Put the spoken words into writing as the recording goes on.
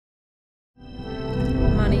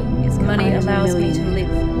allows me to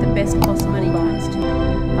live the best possible life.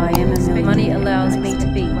 I am a millionaire. Money allows me to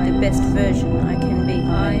be the best version I can be.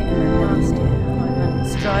 I am a master.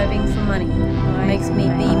 Striving for money makes me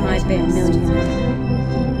be my best.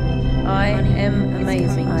 I am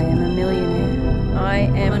amazing. I am a millionaire. I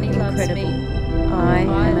am incredible. I am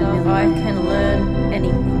a millionaire. I can learn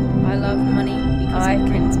anything. I love money because I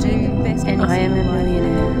can do best anything. I am a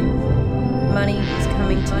millionaire. Money is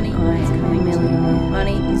coming to me. I am a millionaire.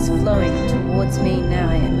 Money is flowing towards me now.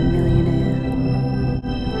 I am a millionaire.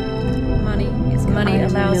 Money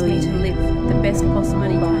allows me to live the best possible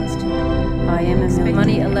life. I am a millionaire.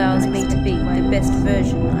 Money allows me to be the best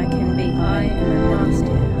version I can be. I am a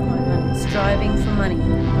master. Striving for money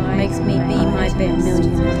makes me be my best.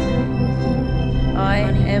 I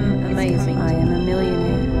am amazing. I am a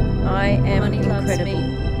millionaire. I am incredible.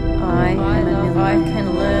 I am a millionaire. I can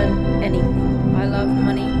learn anything. I love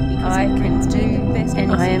money because I can do best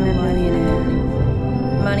anything. I am a millionaire.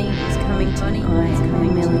 Money is coming to me. I am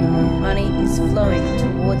a millionaire. Money is flowing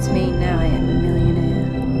towards me now. I am a millionaire.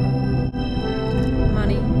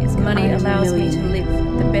 Money allows me to live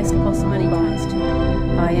the best possible life.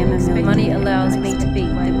 I am a millionaire. Money allows me to be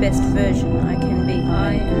the best version I can be.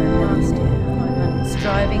 I am a master.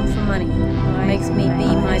 Striving for money makes me be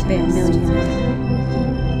my best.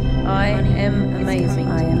 I am amazing.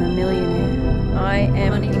 I am a millionaire. I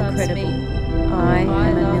am incredible. I am a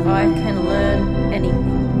millionaire. I can learn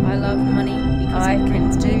anything. I love money because I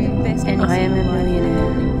can do best anything. I am a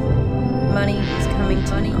millionaire. Money is coming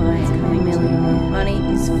to me. I am a millionaire. Money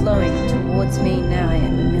is flowing towards me now. I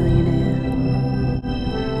am a millionaire.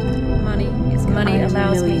 Money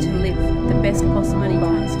allows me to live the best possible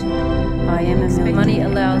life. I am a millionaire. Money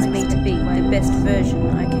allows me to be the best version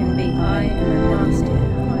I can be. I am a master.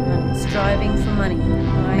 Striving for money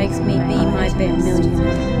makes me be my best.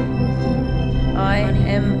 I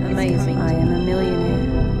am amazing. I am a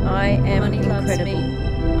millionaire. I am incredible.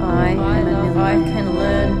 I am a millionaire. I can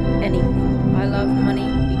learn anything. I love money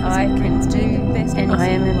because I can do best anything. I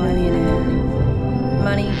am a millionaire.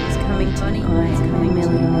 Money is coming to me. I am a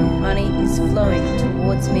millionaire. Money is flowing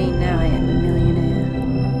towards me now. I am a millionaire.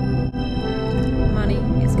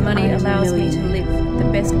 Money allows me to live the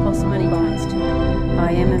best possible life.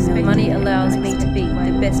 I am a millionaire. Money allows me to be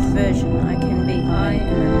the best version I can be. I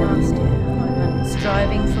am a master.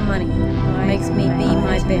 Striving for money makes me be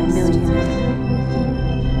my best.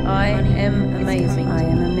 I am amazing. I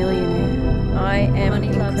am a millionaire. I am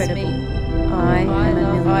incredible. I am a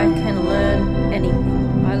millionaire. I can learn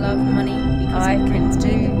anything. I love money because I can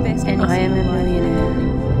do best anything. I am a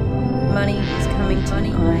millionaire. Money is coming to me.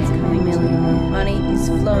 I am a millionaire. Money is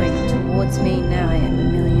flowing towards me now. I am a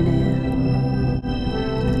millionaire.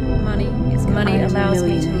 Money allows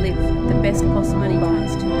me to live the best possible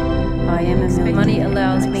life. I am a millionaire. Money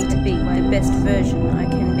allows me to be the best version I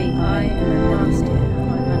can be. I am a master.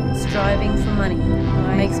 Striving for money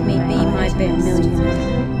makes me be my best.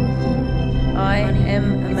 I am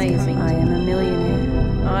amazing. I am a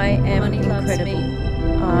millionaire. I am incredible.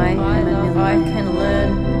 I am a millionaire. I can learn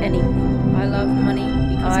anything. I love money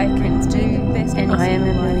because I can do best anything. I am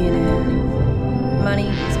a millionaire. Money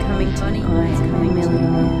is coming to me. I am a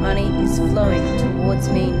millionaire. Money is flowing towards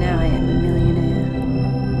me now. I am a millionaire.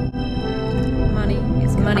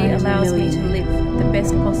 Money allows me to live the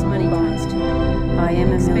best possible life. I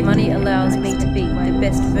am a millionaire. Money allows me to be the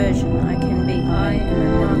best version I can be. I am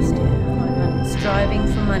a master. Striving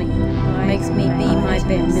for money makes me be my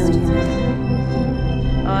best.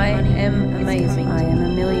 I am amazing. I am a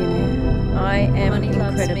millionaire. I am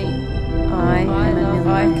incredible. I am a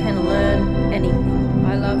millionaire. I can learn anything.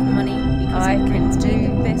 I love money because I can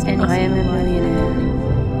do best anything. I am a millionaire.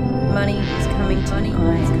 Money is coming to me. I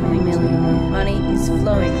am a millionaire. Money is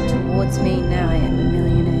flowing towards me now. I am a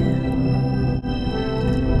millionaire.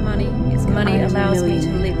 Money allows me to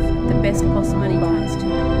live the best possible life.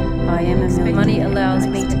 I am a millionaire. Money allows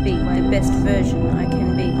me to be the best version I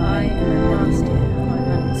can be. I am a master.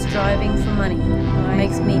 Striving for money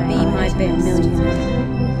makes me be my best.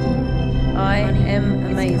 I am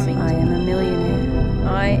amazing. I am a millionaire.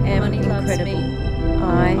 I am incredible.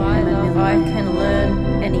 I am a millionaire. I can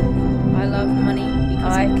learn anything. I love money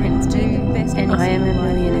because I can do best anything. I am a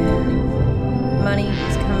millionaire. Money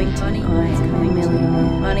is coming to me. I am a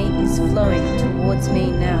millionaire. Money is flowing towards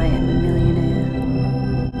me now. I am a millionaire.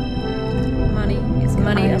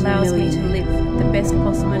 Money allows me to live the best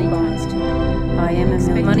possible life. I am a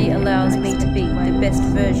millionaire. Money allows me to be the best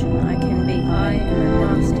version I can be. I am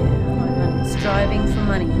a master. Striving for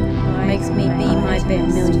money makes me be my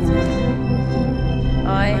best.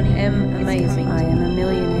 I am amazing. I am a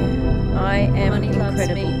millionaire. I am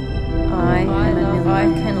incredible. I am a millionaire. I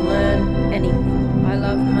can learn anything.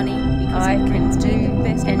 love money because I can do the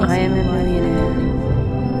best anything. I am a millionaire.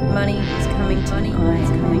 Money is coming to me. I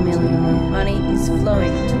am a millionaire. Money is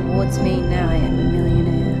flowing towards me now. I am a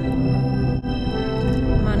millionaire.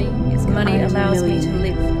 Money allows me to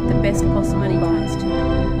live the best possible life.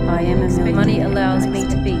 I am a millionaire. Money allows me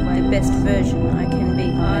to be the best version I can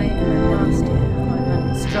be. I am a master.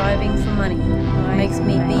 Striving for money makes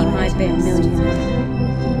me be my best.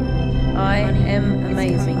 I am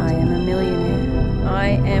amazing. I am a millionaire. I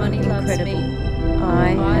am incredible. I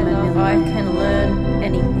am a millionaire. I can learn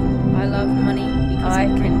anything. I love money because I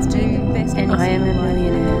can do the best anything. I am a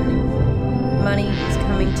millionaire. Money is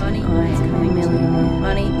coming to me. I am a millionaire.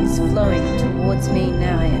 Money is flowing towards me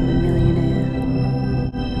now. I am a millionaire.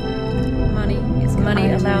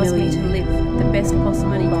 Money allows me to live the best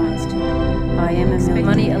possible life. I am a millionaire.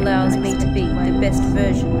 Money allows me to be the best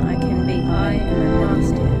version I can be. I am a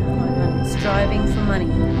master. Striving for money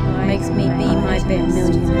makes me be my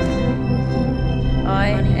best. I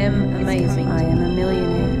am amazing. I am a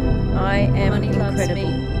millionaire. I am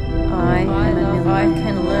incredible. I am a millionaire. I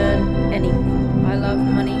can learn anything. I love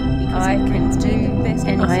money because I can do the best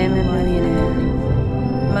anything. I am a millionaire.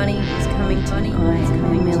 Money is coming to me. I am a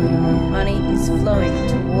millionaire. Money is flowing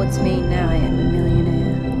towards me now. I am a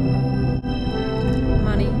millionaire.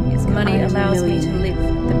 Money allows me to live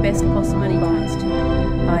the best possible life.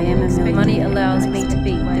 I am a millionaire. Money allows me to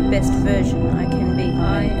be the best version I can be.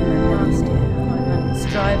 I am a master.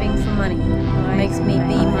 Striving for money makes me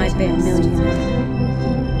be my best.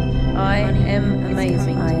 I am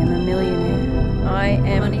amazing. I am a millionaire. I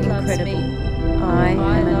am incredible. I am a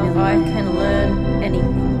millionaire. I can learn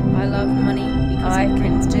anything. I love money because I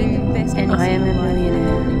can do the best anything. I am a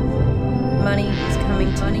millionaire. Money is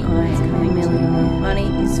coming to me. I am a millionaire. Money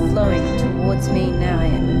is flowing towards me now. I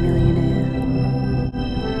am a millionaire.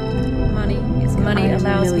 Money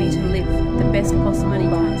allows me to live the best possible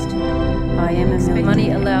life. I am a millionaire. Money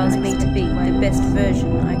allows me to be the best version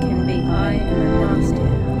I can be. I am a master.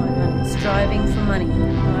 Striving for money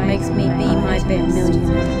makes me be my best.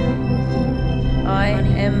 I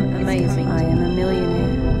am amazing. I am a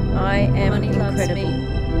millionaire. I am incredible.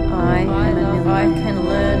 I am a millionaire. I can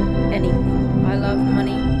learn anything. I love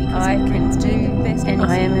money because I can do the best anything.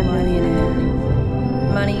 I am a millionaire.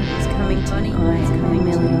 Money is coming to me. I am a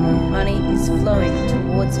millionaire. Money is flowing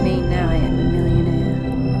towards me now. I am a millionaire.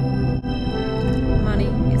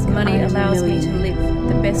 Money allows me to live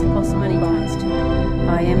the best possible life.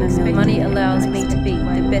 I am a millionaire. Money allows me to be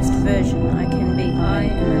the best version I can be. I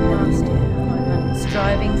am a master.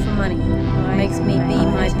 Striving for money makes me be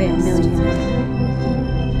my best.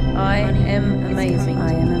 I am amazing.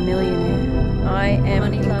 I am a millionaire. I am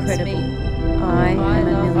incredible. I am a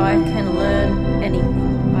millionaire. I can learn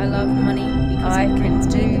anything. I love money because I can do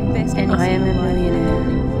the best anything. I am a millionaire.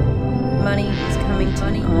 Money is coming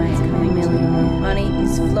to me. I am a millionaire. Money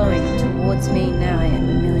is flowing towards me now. I am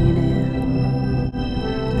a millionaire.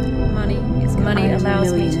 Money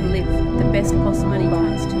allows me to live the best possible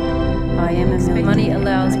life. I am a millionaire. Money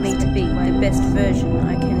allows me to be the best version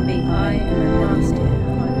I can be. I am a master.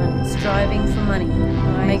 Striving for money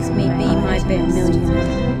makes me be my best.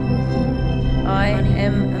 I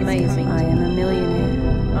am amazing. I am a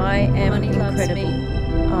millionaire. I am incredible.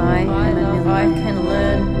 I am a millionaire. I can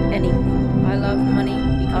learn anything. I love money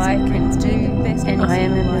because I can do the best anything. I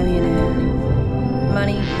am a millionaire.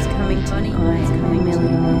 Money is coming to me. I am a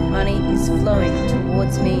millionaire. Money is flowing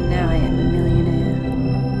towards me now. I am a millionaire.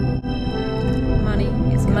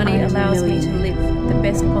 Money allows me to live the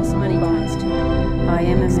best possible life. I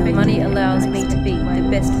am a millionaire. Money allows me to be the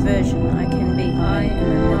best version I can be. I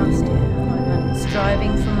am a master.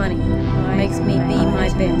 Striving for money makes me be my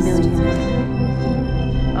best.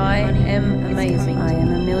 I am amazing. I am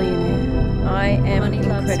a millionaire. I am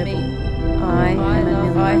incredible. I am a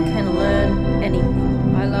millionaire. I can learn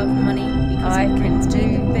anything. I love money because I can do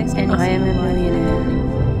the best anything. I am a millionaire.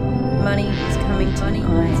 Money is coming to me. I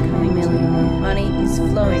am a millionaire. Money is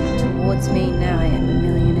flowing towards me now. I am a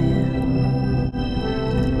millionaire.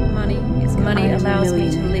 Money allows me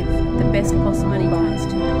to live the best possible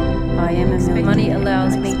life. I am a millionaire. Money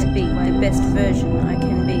allows me to be the best version I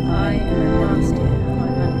can be. I am a master.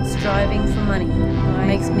 Striving for money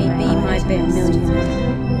makes me be my best.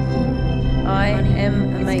 I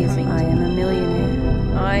am amazing. I am a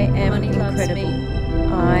millionaire. I am incredible.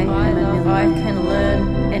 I am a millionaire. I can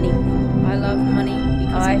learn anything. I love money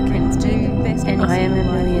because I can do the best anything. I am a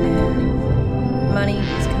millionaire. Money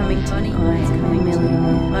is coming to me. I am a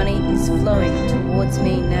millionaire. Money is flowing towards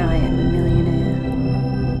me now. I am a millionaire.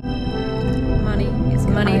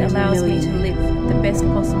 Money allows me to live the best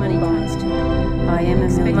possible life. I am a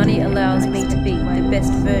millionaire. Money allows me to be the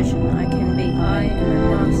best version I can be. I am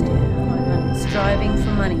a master. Striving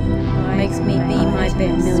for money makes me be my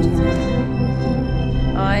best.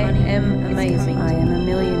 I am amazing. I am a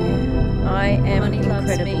millionaire. I am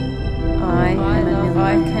incredible. I am a millionaire.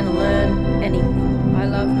 I can learn anything. I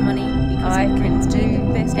love money because I can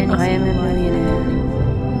do best anything. I am a millionaire.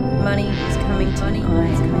 Money is coming to me. I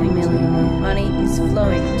am a millionaire. Money is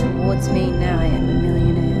flowing towards me now. I am a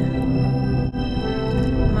millionaire.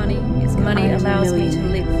 Money allows me to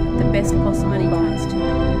live the best possible life.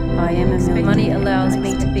 I am a millionaire. Money allows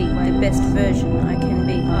me to be the best version I can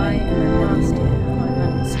be. I am a master.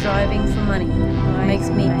 Striving for money makes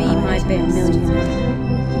me be my best.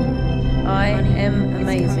 I am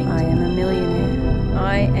amazing. I am a millionaire.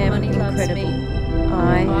 I am incredible.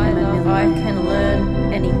 I am a millionaire. I can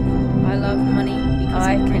learn anything. I love money because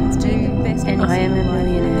I can do best anything. I am a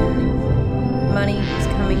millionaire. Money is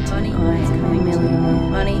coming to me. I am a millionaire.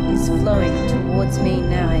 Money is flowing towards me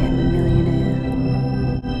now. I am a millionaire.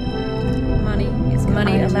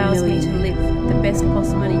 Money allows me to live the best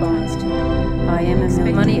possible life. I am a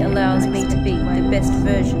millionaire. Money allows me to be the best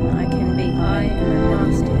version I can be. I am a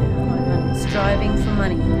master. Striving for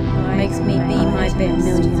money makes me be my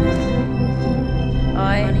best.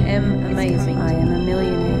 I am amazing. I am a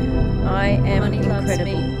millionaire. I am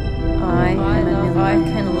incredible. I am a millionaire. I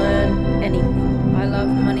can learn anything. I love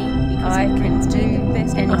money because I can do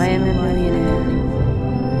best anything. I am a millionaire.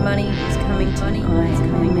 Money is coming to me. I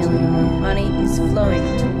am a millionaire. Money is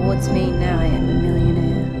flowing towards me now. I am a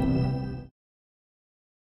millionaire.